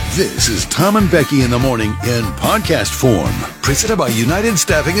This is Tom and Becky in the morning in podcast form. Presented by United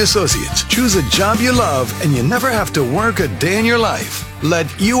Staffing Associates. Choose a job you love and you never have to work a day in your life.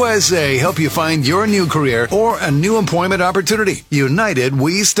 Let USA help you find your new career or a new employment opportunity. United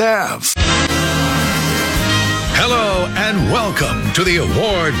We Staff. Hello and welcome to the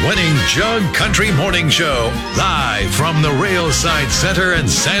award-winning Jug Country Morning Show, live from the Railside Center in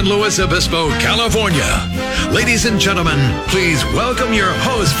San Luis Obispo, California. Ladies and gentlemen, please welcome your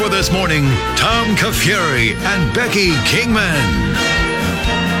hosts for this morning, Tom Kafuri and Becky Kingman.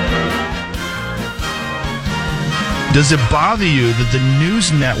 Does it bother you that the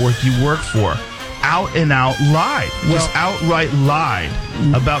news network you work for out and out lied, just outright lied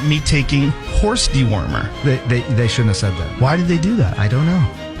about me taking horse dewormer? They shouldn't have said that. Why did they do that? I don't know.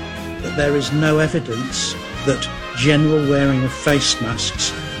 That there is no evidence that general wearing of face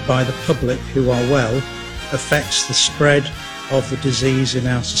masks by the public who are well affects the spread of the disease in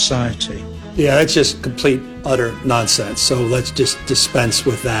our society. Yeah, that's just complete, utter nonsense. So let's just dispense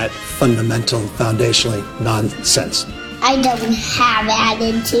with that fundamental, foundationally nonsense. I don't have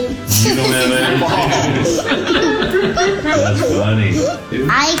attitude. You don't have attitude? That's funny.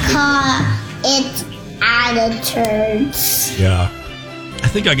 I call it attitudes. Yeah. I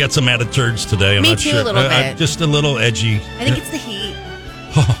think I got some attitudes today. I'm Me not too, sure. a little bit. Just a little edgy. I think it's the heat.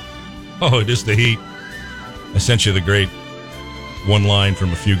 Oh, it is the heat. I sent you the great one line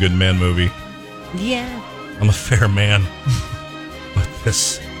from A Few Good Men movie. Yeah. I'm a fair man. But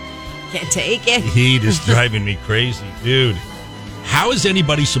this Can't take it. heat is driving me crazy. Dude, how is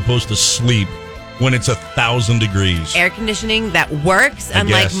anybody supposed to sleep when it's 1,000 degrees? Air conditioning that works, I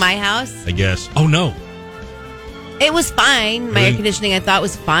unlike guess. my house. I guess. Oh, no. It was fine. My air conditioning I thought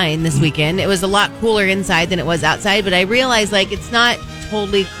was fine this weekend. It was a lot cooler inside than it was outside, but I realized it's not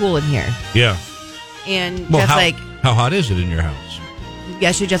totally cool in here. Yeah. And Well, Jeff's how hot is it in your house?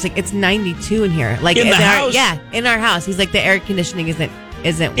 yesterday, Jeff's it's 92 in here. In the house? In our house. He's like, the air conditioning isn't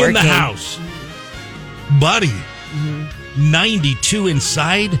working. In the house. Buddy. 92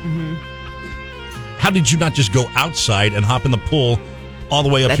 inside? How did you not just go outside and hop in the pool all the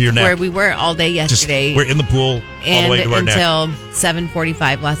way up That's to your neck? where we were all day yesterday. We're in the pool all the way to our neck. Until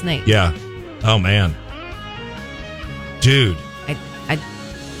 7:45 last night. Yeah. Oh, man. Dude.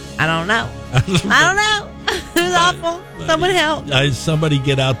 I don't know. I don't know. It was awful. Someone help. Somebody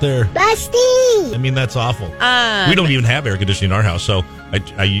get out there. Busty! I mean, that's awful. We don't even have air conditioning in our house, so I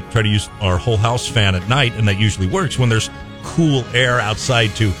try to use our whole house fan at night, and that usually works when there's cool air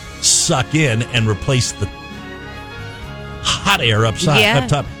outside to suck in and replace the hot air up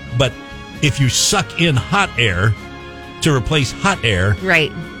top. But if you suck in hot air to replace hot air,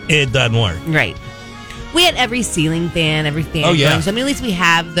 Right. it doesn't work. Right. We had every ceiling fan, every fan. Oh, yeah. going. So, at least we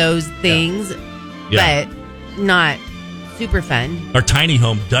have those things, Yeah. but not super fun. Our tiny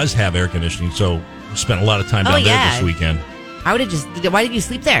home does have air conditioning, so we spent a lot of time down there this weekend. I would have why did you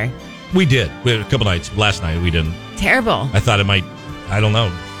sleep there? We did. We had a couple nights. Last night we didn't. Terrible. I thought it might, I don't know.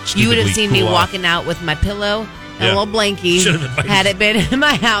 You would have stupidly seen me cool off. walking out with my pillow and Yeah. a little blankie. Should have invited had it been in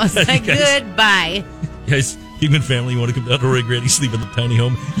my house. You Like, guys- goodbye. Guys, human family, you want to come down to Rig Ready, sleep in the tiny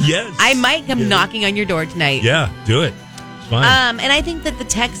home? Yes. I might come knocking on your door tonight. Yeah, do it. It's fine. And I think that the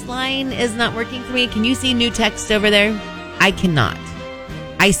text line is not working for me. Can you see new text over there? I cannot.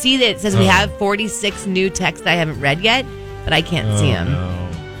 I see that it says we have 46 new texts I haven't read yet, but I can't see them. No.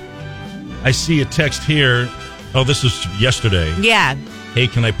 I see a text here. Oh, this was yesterday. Yeah, Hey,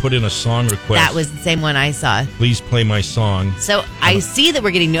 can I put in a song request? that was the same one I saw. Please play my song. So I see that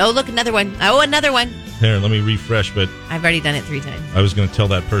we're getting. Oh, look, another one. Oh, another one. Here, let me refresh, but I've already done it 3 times. I was going to tell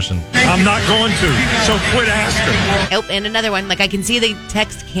that person. I'm not going to, so quit asking. Oh, and another one. Like I can see the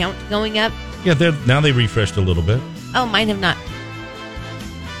text count going up. Yeah, now they refreshed a little bit. Oh, mine have not.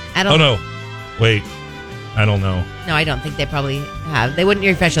 I don't. Oh, no. Wait. I don't know. No, I don't think they probably have. They wouldn't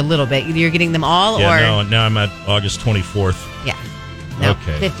refresh a little bit. You're getting them all, Yeah, or no, now I'm at August 24th. yeah. No,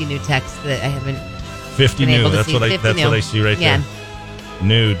 Okay. 50 new texts that I haven't. 50 been new. able to That's see. what 50 that's new. what I see right Yeah. there.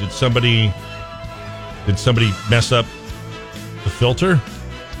 New. Did somebody mess up the filter?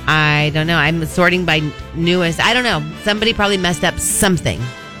 I don't know. I'm sorting by newest. I don't know. Somebody probably messed up something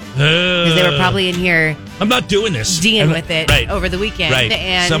because they were probably in here I'm not doing this. D'ing with it right. over the weekend. Right.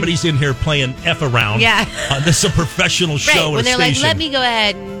 And Somebody's in here playing F around. Yeah. This is a professional show right at when a they're station. like, let me go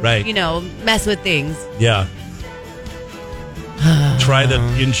ahead and Right. mess with things. Yeah. Try the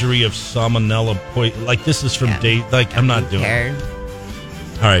injury of salmonella poison. Like, this is from day. Like, I'm not doing it.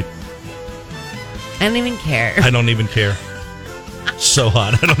 All right. I don't even care. I don't even care. So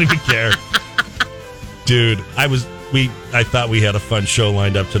hot. I don't even care. Dude, I thought we had a fun show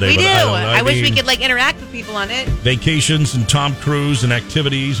lined up today. We but do. I don't know. I wish we mean, could interact with people on it. Vacations and Tom Cruise and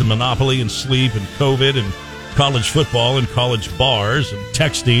activities and Monopoly and sleep and COVID and college football and college bars and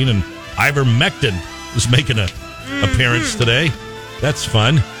texting, and ivermectin is making an appearance today. That's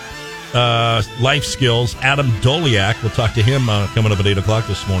fun. Life skills. Adam Doliak. We'll talk to him coming up at 8 o'clock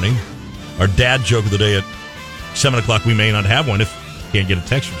this morning. Our dad joke of the day at 7 o'clock. We may not have one if we can't get a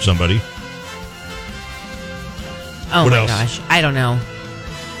text from somebody. Oh, what my else? gosh. I don't know.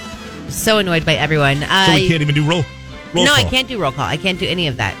 So annoyed by everyone. So we can't even do roll No, call. I can't do roll call. I can't do any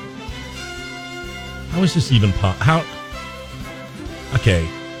of that. How is this even how? Okay.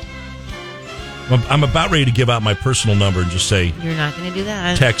 Well, I'm about ready to give out my personal number and just say, You're not going to do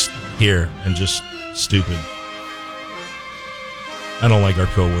that. text here, and just stupid. I don't like our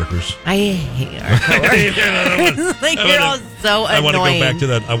coworkers. I hate our coworkers. Like, you're all so annoying. I want to go back to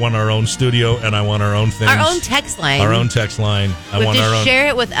that. I want our own studio, and I want our own things. Our own text line. Our own text line. We have to share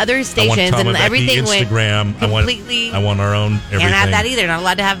it with other stations, and everything went Instagram. completely. I want our own everything. Can't have that either. Not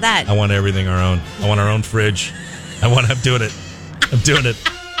allowed to have that. I want everything our own. I want our own fridge. I'm doing it. I'm doing it.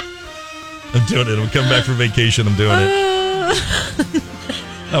 I'm doing it. I'm coming back from vacation. I'm doing it.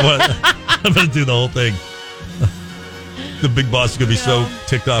 I'm going to do the whole thing. The big boss is going to be so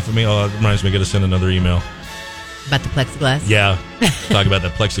ticked off at me. Oh, it reminds me, I got to send another email. About the plexiglass? Yeah. Talk about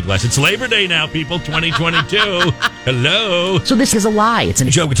that plexiglass. It's Labor Day now, people. 2022. Hello. So this is a lie. It's an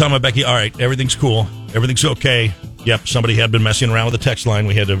joke. We're talking about Becky. All right. Everything's cool. Everything's okay. Yep. Somebody had been messing around with the text line.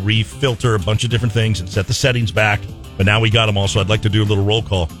 We had to refilter a bunch of different things and set the settings back. But now we got them all. So I'd like to do a little roll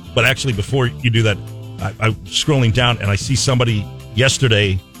call. But actually, before you do that, I'm scrolling down and I see somebody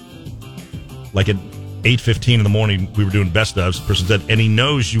yesterday, like at 8:15 in the morning, we were doing best ofs. The person said, and he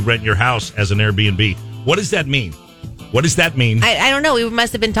knows you rent your house as an Airbnb. What does that mean? What does that mean? I don't know. We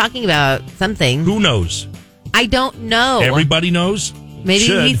must have been talking about something. Who knows? I don't know. Everybody knows? Maybe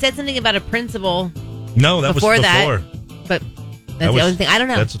Should. he said something about a principal. No, that before was before. that. But that's the only thing. I don't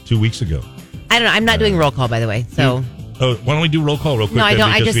know. That's 2 weeks ago. I don't know. I'm not doing roll call, by the way. So. Oh, why don't we do roll call real quick? No, I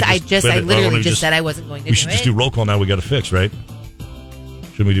don't. Because I literally just said I wasn't going to do it. We should just do roll call now. We got to fix, right?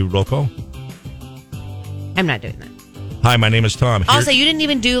 Shouldn't we do roll call? I'm not doing that. Hi, my name is Tom. Also, you didn't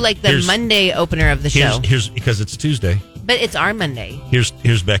even do like the Monday opener of the show. Here's because it's Tuesday. But it's our Monday. Here's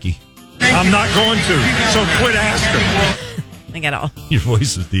Becky. I'm not going to, so quit asking. I got all. Your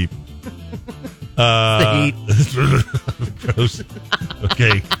voice is deep. Gross.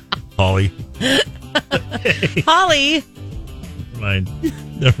 Okay, Holly. Holly.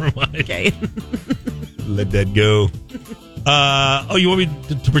 Never mind. Okay. Let that go. You want me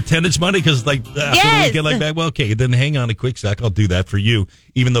to pretend it's Monday? Because after the weekend like that? Well, okay, then hang on a quick sec. I'll do that for you.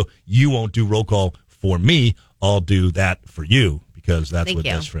 Even though you won't do roll call for me, I'll do that for you because that's what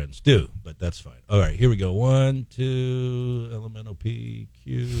best friends do. But that's fine. All right, here we go. 1, 2, elemental P,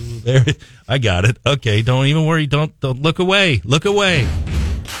 Q. There, I got it. Okay, don't even worry. Don't look away. Look away.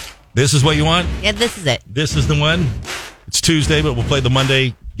 This is what you want? Yeah, this is it. This is the one. It's Tuesday, but we'll play the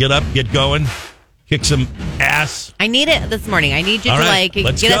Monday. Get up, get going. Kick some ass. I need it this morning. I need you All to right, get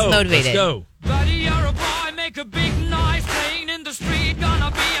us motivated. Let's go. Buddy, you're a boy, make a big noise, playing in the street, gonna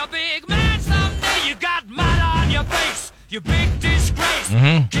be a big man someday. You got mud on your face, you big disgrace,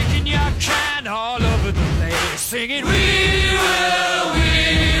 kicking your can all over the place, singing, we will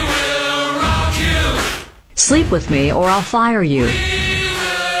rock you. Sleep with me or I'll fire you. We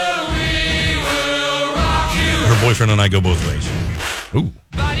will rock you. Her boyfriend and I go both ways. Ooh.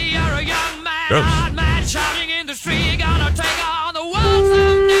 Buddy, you're a young man, Gross. hard man, shouting in the street, gonna take on the world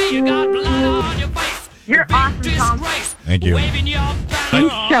someday. You got blood on your face. You're awesome, Tom. Thank you. Waving your banner You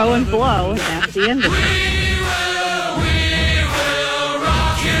on show and blow at the end of it.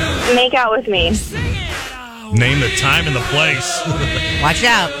 Make out with me. Name the time and the place. Watch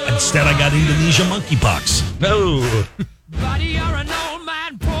out. Instead, I got Indonesia monkeypox. No. Buddy, you're an old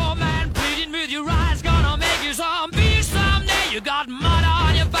man, poor man, pleading with your eyes, gonna make you zombie someday. You got mud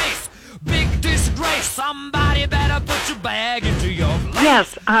on your face, big disgrace. Somebody better put your bag into your place.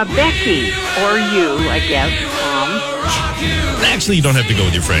 Yes, Becky, or you, I guess, Tom. Actually, you don't have to go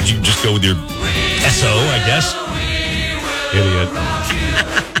with your friends. You can just go with your SO, I guess. Idiot.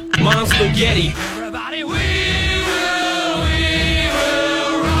 Mom spaghetti.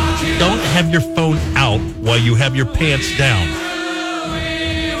 Don't have your phone out while you have your pants down.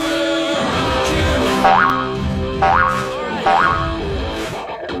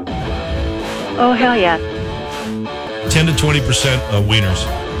 Oh, hell yes. 10 to 20% wieners.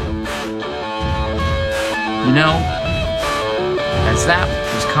 You know, as that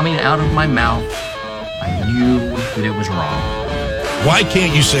was coming out of my mouth, I knew that it was wrong. Why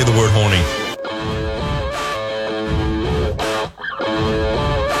can't you say the word horny?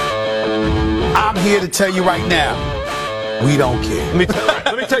 I'm here to tell you right now, we don't care. Let me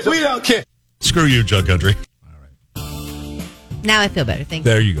tell you We don't care. Screw you, Jug Country. Now I feel better. Thank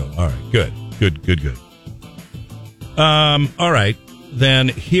you. There you go. All right. Good. All right. Then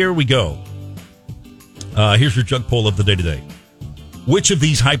here we go. Here's your jug poll of the day today. Which of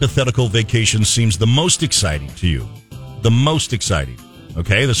these hypothetical vacations seems the most exciting to you? The most exciting.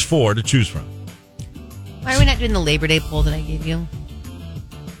 Okay, there's 4 to choose from. Why are we not doing the Labor Day poll that I gave you?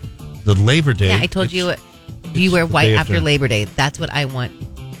 The Labor Day. Yeah, I told you. Do you wear white after Labor Day? That's what I wanted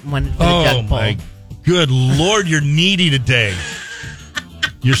for the jug poll. Oh my good Lord, you're needy today.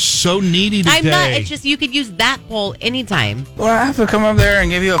 You're so needy today. I'm not. It's just you could use that poll anytime. Well, I have to come up there and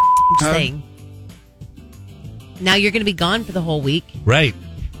give you a Just saying. Now you're going to be gone for the whole week. Right.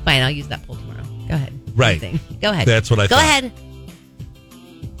 Fine, I'll use that poll tomorrow. Go ahead. Right. Go ahead. That's what I Go thought. ahead.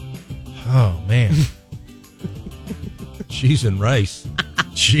 Oh, man. Cheese and rice.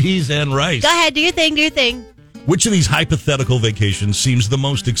 Cheese and rice. Go ahead. Do your thing. Which of these hypothetical vacations seems the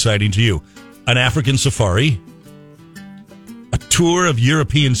most exciting to you? An African safari? A tour of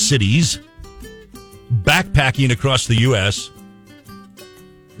European cities? Backpacking across the U.S.?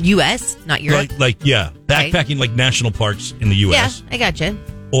 U.S., not Europe? Backpacking like national parks in the U.S. Yeah, I gotcha.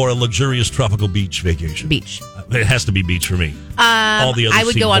 Or a luxurious tropical beach vacation? Beach. It has to be beach for me. All the others I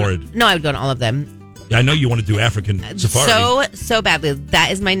would seem go on. horrid. No, I would go on all of them. I know you want to do African safari. So badly.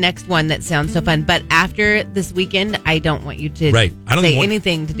 That is my next one that sounds so fun. But after this weekend, I don't want you to say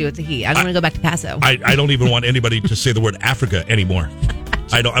anything to do with Tahiti. I don't want to go back to Paso. I don't even want anybody to say the word Africa anymore.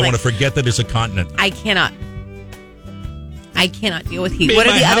 I want to forget that it's a continent. I cannot deal with heat. What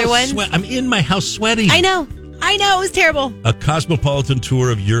are the other ones? I'm in my house sweating. I know. It was terrible. A cosmopolitan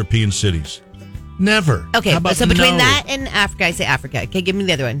tour of European cities. Never. Okay, so between that and Africa, I say Africa. Okay, give me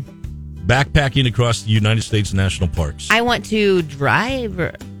the other one. Backpacking across the United States national parks. I want to drive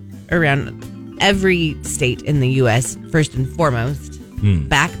around every state in the U.S. first and foremost.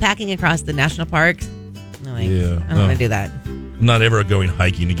 Backpacking across the national parks. No, I don't want to do that. I'm not ever going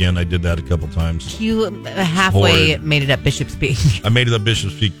hiking again. I did that a couple times. You halfway made it up Bishop's Peak. I made it up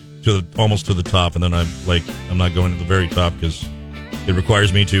Bishop's Peak almost to the top, and then I'm not going to the very top because it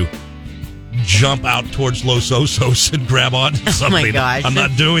requires me to jump out towards Los Osos and grab on to something. Oh my gosh. I'm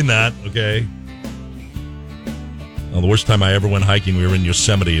not doing that, okay? Well, the worst time I ever went hiking, we were in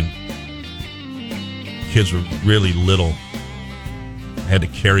Yosemite, and kids were really little. I had to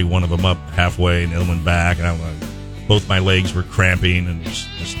carry one of them up halfway and the other one back, and both my legs were cramping, and it's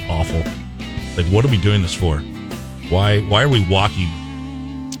just awful. Like, what are we doing this for? Why are we walking?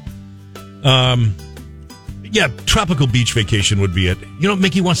 Yeah, tropical beach vacation would be it. You know what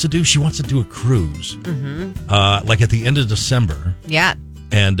Mickey wants to do? She wants to do a cruise. Mm-hmm. Like at the end of December. Yeah.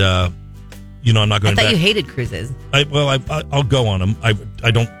 And, I'm not going I thought back. you hated cruises. I'll go on them. I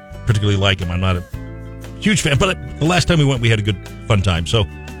don't particularly like them. I'm not a huge fan. But the last time we went, we had a good, fun time. So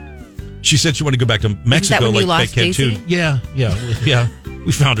she said she wanted to go back to Mexico. Is that when you lost Cancun. Stacey? Yeah.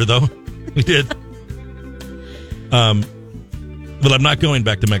 We found her, though. We did. But I'm not going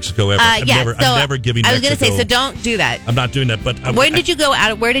back to Mexico ever. I'm never giving Mexico. I was going to say, so don't do that. I'm not doing that. But when did you go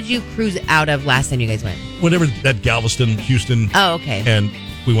out? Where did you cruise out of last time you guys went? Whatever, that Galveston, Houston. Oh, okay. And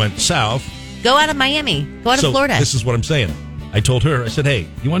we went south. Go out of Miami. Go out of Florida. This is what I'm saying. I told her, I said, hey,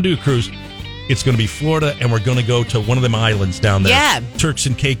 you want to do a cruise? It's going to be Florida, and we're going to go to one of them islands down there. Yeah. Turks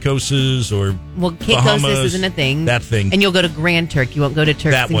and Caicoses or Caicos Bahamas, isn't a thing. That thing. And you'll go to Grand Turk. You won't go to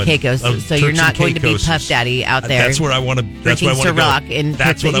Turks and Caicos. So you're not going to be Puff Daddy out there. That's where I want to. That's where I want to go. Ciroc in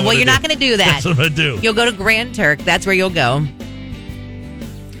That's Turks. what I Well, you're not going to do that. That's what I'm going to do. You'll go to Grand Turk. That's where you'll go.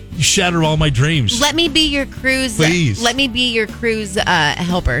 You shatter all my dreams. Let me be your cruise. Please. Let me be your cruise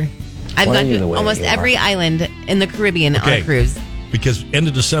helper. I've gone to almost every island in the Caribbean on a cruise. Because end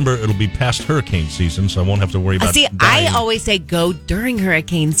of December, it'll be past hurricane season, so I won't have to worry about dying. I always say go during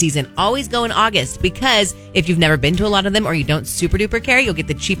hurricane season. Always go in August, because if you've never been to a lot of them or you don't super duper care, you'll get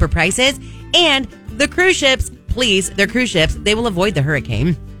the cheaper prices. And the cruise ships, they're cruise ships, they will avoid the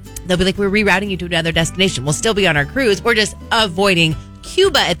hurricane. They'll be like, we're rerouting you to another destination. We'll still be on our cruise. We're just avoiding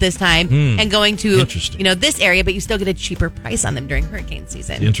Cuba at this time and going to this area, but you still get a cheaper price on them during hurricane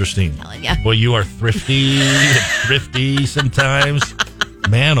season. Interesting. I'm telling you. Well, you are thrifty sometimes.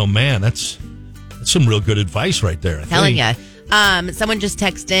 Man, oh man, that's some real good advice right there. Telling you. Someone just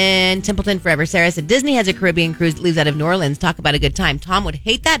texted in, Templeton Forever. Sarah said, Disney has a Caribbean cruise that leaves out of New Orleans. Talk about a good time. Tom would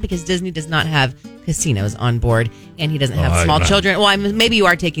hate that because Disney does not have casinos on board, and he doesn't have small children. Well, maybe you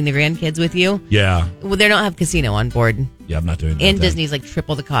are taking the grandkids with you. Yeah. Well, they don't have casino on board. Yeah, I'm not doing that. And Disney's like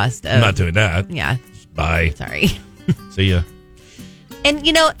triple the cost of... I'm not doing that. Yeah. Bye. Sorry. See ya. And,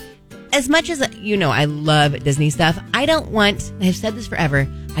 as much as I love Disney stuff, I don't want, I've said this forever,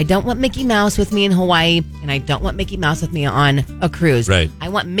 I don't want Mickey Mouse with me in Hawaii, and I don't want Mickey Mouse with me on a cruise. Right. I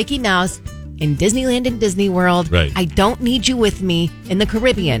want Mickey Mouse in Disneyland and Disney World. Right. I don't need you with me in the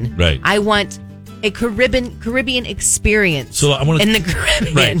Caribbean. Right. I want a Caribbean experience So I want in the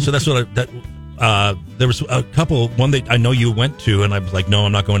Caribbean. Right. So that's what there was a couple. One that I know you went to, and I was like, no,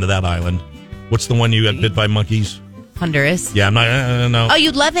 I'm not going to that island. What's the one you got bit by monkeys? Honduras. Yeah, I'm not. No. Oh,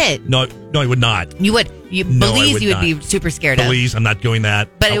 you'd love it. No, I would not. You would. Belize, you would not. be super scared of. Belize, I'm not doing that.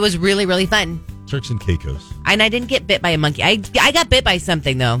 But it was really, really fun. Turks and Caicos. And I didn't get bit by a monkey. I got bit by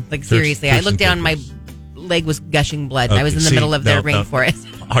something, though. Like, seriously. I looked down, my leg was gushing blood. And I was in the middle of their rainforest.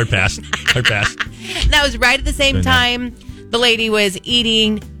 Hard pass. Hard pass. That was right at the same time the lady was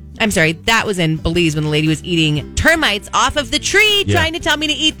eating... I'm sorry, that was in Belize when the lady was eating termites off of the tree, trying to tell me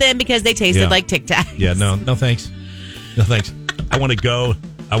to eat them because they tasted like Tic Tacs. Yeah, no thanks. No thanks. I want to go.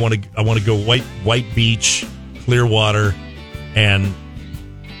 I want to go White Beach, Clearwater, and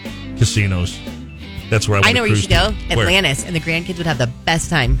casinos. That's where I want to I know where you should go. Where? Atlantis, and the grandkids would have the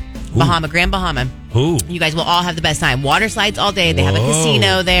best time. Bahama, Grand Bahama. Ooh. You guys will all have the best time. Water slides all day. They have a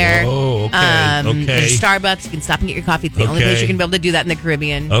casino there. Oh, okay. Okay. There's Starbucks. You can stop and get your coffee. It's the only place you're going to be able to do that in the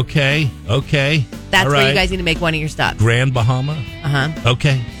Caribbean. Okay. That's all where right. you guys need to make one of your stops. Grand Bahama? Uh-huh.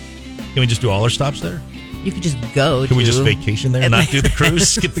 Okay. Can we just do all our stops there? You could just go Can we just vacation there and not do the cruise?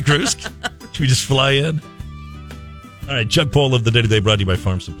 Skip the cruise? Should we just fly in? All right, Jug Poll of the Day Today brought to you by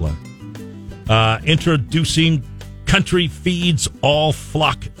Farm Supply. Introducing Country Feeds All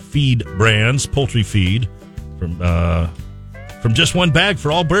Flock Feed brands, poultry feed from just one bag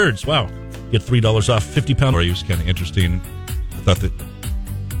for all birds. Wow. Get $3 off 50-pound. It was kind of interesting. I thought that,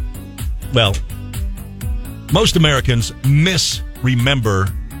 well, most Americans misremember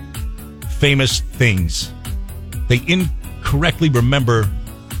famous things. They incorrectly remember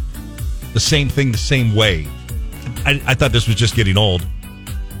the same thing the same way. I thought this was just getting old,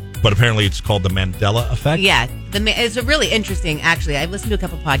 but apparently it's called the Mandela effect. Yeah, it's a really interesting, actually. I've listened to a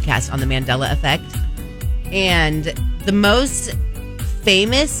couple podcasts on the Mandela effect, and the most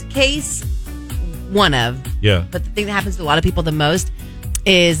famous case, but the thing that happens to a lot of people the most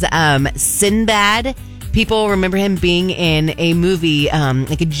is Sinbad. People remember him being in a movie,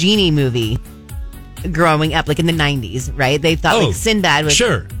 like a genie movie, growing up, like in the 90s, right? They thought like Sinbad was...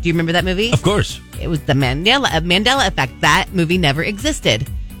 Sure. Do you remember that movie? Of course. It was the Mandela effect. That movie never existed.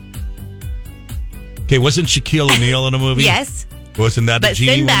 Okay, wasn't Shaquille O'Neal in a movie? Yes. Wasn't that but a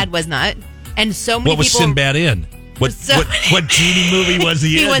genie Sinbad one? was not. And so many What was people... Sinbad in? What genie movie was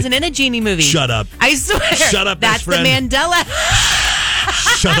he in? He wasn't in a genie movie. Shut up. I swear. Shut up, That's best friend. the Mandela...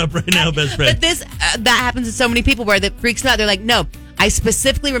 Shut up right now, best friend. But this that happens to so many people where that freaks them out. They're like, no, I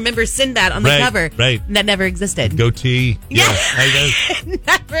specifically remember Sinbad on the cover. Right. That never existed. Goatee. Yeah.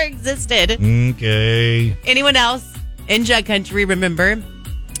 Never existed. Okay. Anyone else in Jug Country remember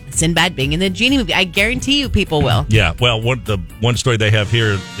Sinbad being in the genie movie? I guarantee you people will. Yeah. Well, the one story they have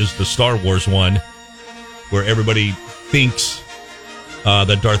here is the Star Wars one, where everybody thinks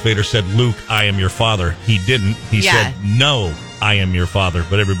that Darth Vader said, "Luke, I am your father." He didn't. He said, "No, I am your father."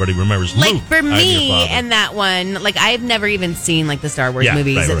 But everybody remembers, like, Luke, for I am your me father. and that one, like, I've never even seen like the Star Wars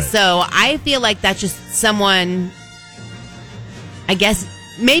movies, right. so I feel like that's just someone. I guess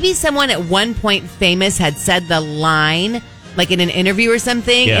maybe someone at one point famous had said the line, like in an interview or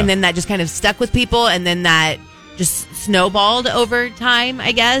something, and then that just kind of stuck with people, and then that just snowballed over time.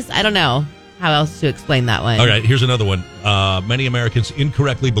 I guess I don't know how else to explain that one. All right, here's another one. Many Americans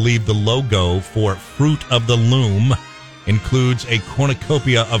incorrectly believe the logo for Fruit of the Loom includes a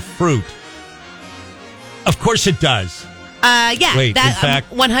cornucopia of fruit. Of course it does. Yeah, Wait, that, in fact,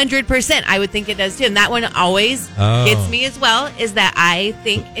 100%. I would think it does too. And that one always gets me as well, is that I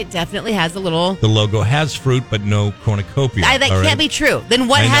think it definitely has a little... The logo has fruit, but no cornucopia. That can't be true. Then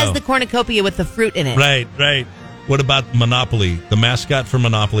what I has know. the cornucopia with the fruit in it? Right. What about Monopoly? The mascot for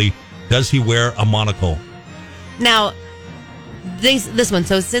Monopoly, does he wear a monocle? Now, this one.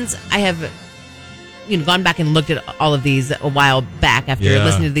 So since I have gone back and looked at all of these a while back after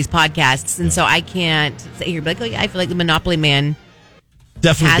listening to these podcasts, and so I can't sit here and be like, oh yeah, I feel like the Monopoly Man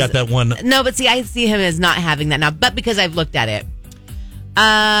definitely got that one. No, but see, I see him as not having that now, but because I've looked at it.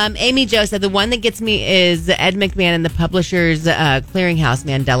 Amy Jo said the one that gets me is Ed McMahon and the Publishers Clearinghouse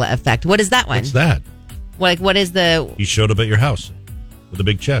Mandela Effect. What is that one? What's that? What is the... He showed up at your house with a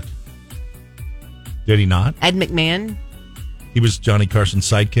big check. Did he not? Ed McMahon? He was Johnny Carson's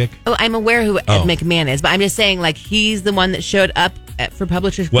sidekick. Oh, I'm aware who Ed McMahon is, but I'm just saying, like, he's the one that showed up for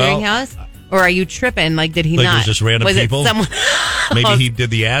Publishers Clearinghouse? Or are you tripping? Like, did he like not? It was just random was people? It someone Maybe he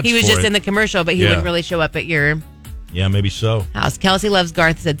did the ads He was for just it. in the commercial, but he wouldn't really show up at your Yeah, maybe so. House. Kelsey Loves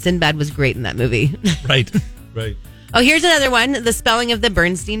Garth said Sinbad was great in that movie. Right. Oh, here's another one. The spelling of the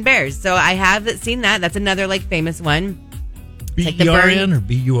Bernstein Bears. So I have seen that. That's another famous one. B-E-R-N or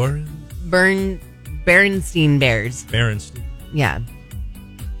B-U-R-N? Bernstein Bears. Bernstein. Yeah.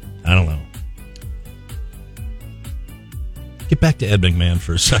 I don't know. Get back to Ed McMahon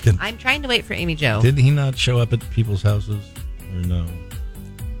for a second. I'm trying to wait for Amy Jo. Did he not show up at people's houses? Or no?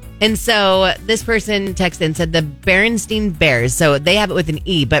 And so this person texted and said the Berenstain Bears. So they have it with an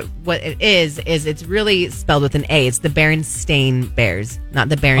E, but what it is it's really spelled with an A. It's the Berenstain Bears, not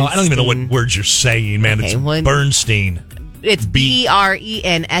the Berenstain. Oh, I don't even know what words you're saying, man. Okay, it's Bernstein. It's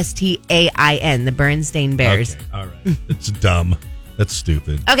Brenstein, the Berenstain Bears. Okay, all right. It's dumb. That's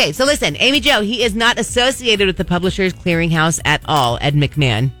stupid. Okay, so listen, Amy Jo, he is not associated with the Publishers Clearinghouse at all, Ed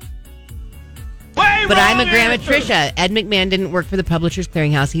McMahon. But I'm a Grandma Tricia. Ed McMahon didn't work for the Publishers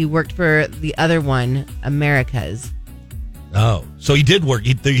Clearinghouse. He worked for the other one, America's. Oh, so he did work.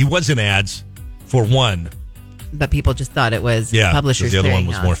 He was in ads for one. But people just thought it was Publishers Clearinghouse. The other one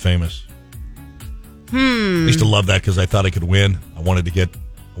was more famous. I used to love that because I thought I could win. I wanted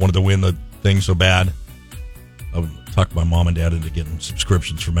to win the thing so bad. I would talk my mom and dad into getting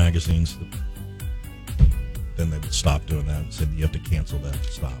subscriptions for magazines. Then they would stop doing that and said, you have to cancel that.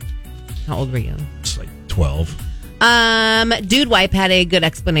 Stop. How old were you? It's like 12. Dude Wipe had a good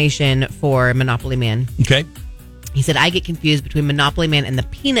explanation for Monopoly Man. Okay. He said, I get confused between Monopoly Man and the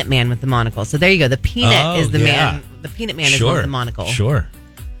Peanut Man with the monocle. So there you go. The Peanut is the man. The Peanut Man is the one with the monocle. Sure.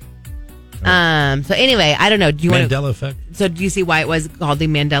 So anyway, I don't know. Do you Mandela effect? So do you see why it was called the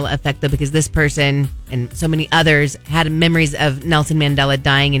Mandela effect, though? Because this person and so many others had memories of Nelson Mandela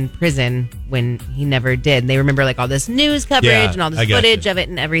dying in prison when he never did. They remember all this news coverage and all this footage of it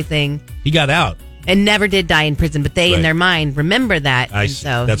and everything. He got out. And never did die in prison, but they in their mind remember that. I see.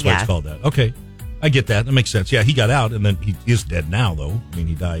 That's why it's called that. Okay. I get that. That makes sense. Yeah, he got out, and then he is dead now, though. I mean,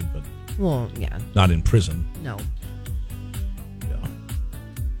 he died, but not in prison. No.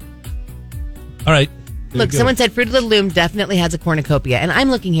 All right. Look, someone said Fruit of the Loom definitely has a cornucopia. And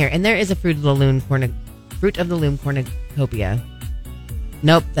I'm looking here, and there is a Fruit of the Loom cornucopia.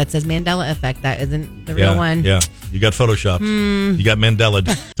 Nope, that says Mandela effect. That isn't the real one. Yeah, you got photoshopped. You got Mandela.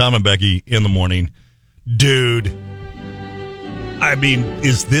 Tom and Becky in the morning. Dude, I mean,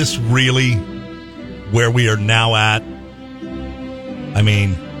 is this really where we are now at? I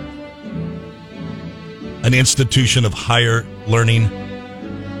mean, an institution of higher learning,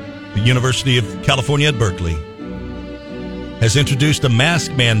 the University of California at Berkeley, has introduced a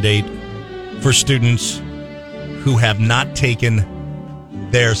mask mandate for students who have not taken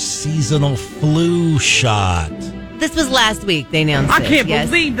their seasonal flu shot. This was last week. They announced it. I can't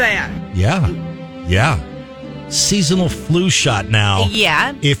believe that. Yeah. Seasonal flu shot now.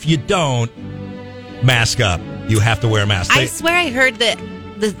 Yeah. If you don't mask up, you have to wear a mask. I swear I heard that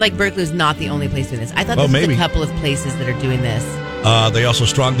Berkeley's not the only place doing this. I thought this was a couple of places that are doing this. They also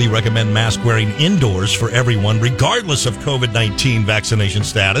strongly recommend mask wearing indoors for everyone, regardless of COVID-19 vaccination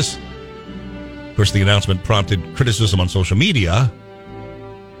status. Of course, the announcement prompted criticism on social media.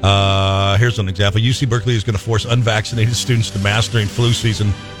 Here's an example. UC Berkeley is going to force unvaccinated students to mask during flu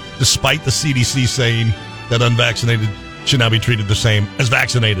season, despite the CDC saying that unvaccinated should now be treated the same as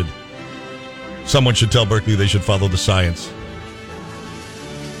vaccinated. Someone should tell Berkeley they should follow the science.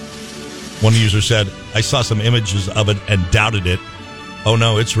 One user said, I saw some images of it and doubted it. Oh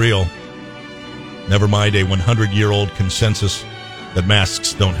no, it's real. Never mind a 100-year-old consensus that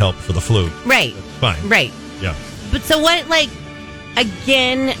masks don't help for the flu. Right. That's fine. Right. Yeah. But so what,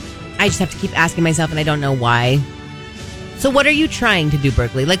 again, I just have to keep asking myself, and I don't know why. So what are you trying to do,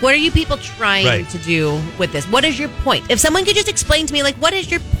 Berkeley? What are you people trying to do with this? What is your point? If someone could just explain to me, what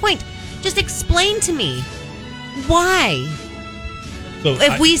is your point? Just explain to me. Why? So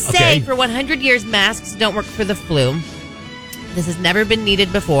if we say for 100 years masks don't work for the flu, this has never been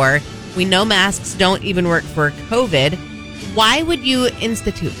needed before. We know masks don't even work for COVID. Why would you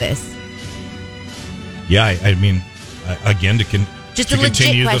institute this? Yeah, I mean, again, to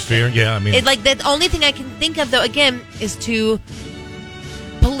continue the fear. Yeah, I mean, the only thing I can think of, though, again, is to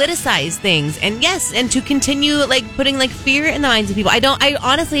politicize things, and to continue putting fear in the minds of people. I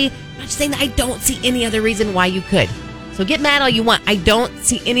honestly, I'm not just saying that I don't see any other reason why you could. So get mad all you want. I don't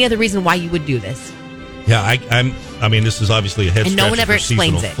see any other reason why you would do this. Yeah, I mean, this is obviously a head scratcher. And no one ever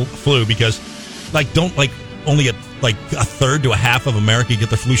explains it. Flu, because only a third to a half of America get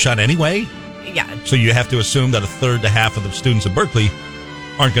the flu shot anyway. Yeah. So you have to assume that a third to half of the students at Berkeley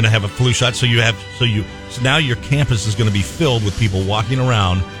aren't going to have a flu shot. So now your campus is going to be filled with people walking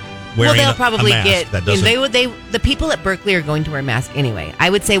around wearing they'll probably a mask. get. That doesn't. The people at Berkeley are going to wear a mask anyway. I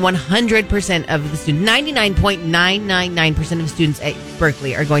would say 100% of the students, 99.999% of students at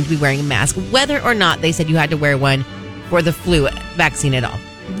Berkeley are going to be wearing a mask, whether or not they said you had to wear one for the flu vaccine at all.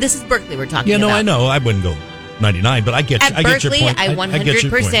 This is Berkeley we're talking about. Yeah, no, I know. I wouldn't go 99, but I get. At I get your Berkeley, point. I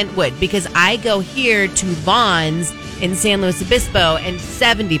 100% would, because I go here to Vaughn's in San Luis Obispo, and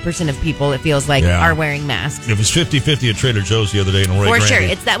 70% of people, it feels like, are wearing masks. It was 50-50 at Trader Joe's the other day in Roy For sure,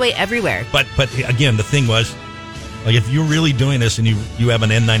 Grande. it's that way everywhere. But again, the thing was, like, if you're really doing this and you have an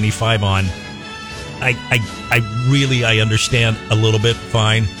N95 on, I understand a little bit,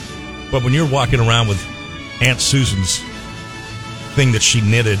 fine. But when you're walking around with Aunt Susan's thing that she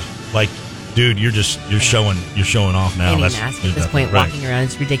knitted, like, dude, you're showing off now. Any mask at this point, walking around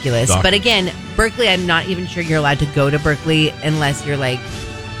is ridiculous. Doctor. But again, Berkeley, I'm not even sure you're allowed to go to Berkeley unless you're like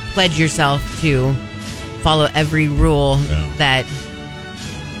pledge yourself to follow every rule that.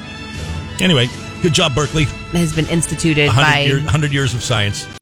 Anyway, good job, Berkeley. Has been instituted by 100 years of science.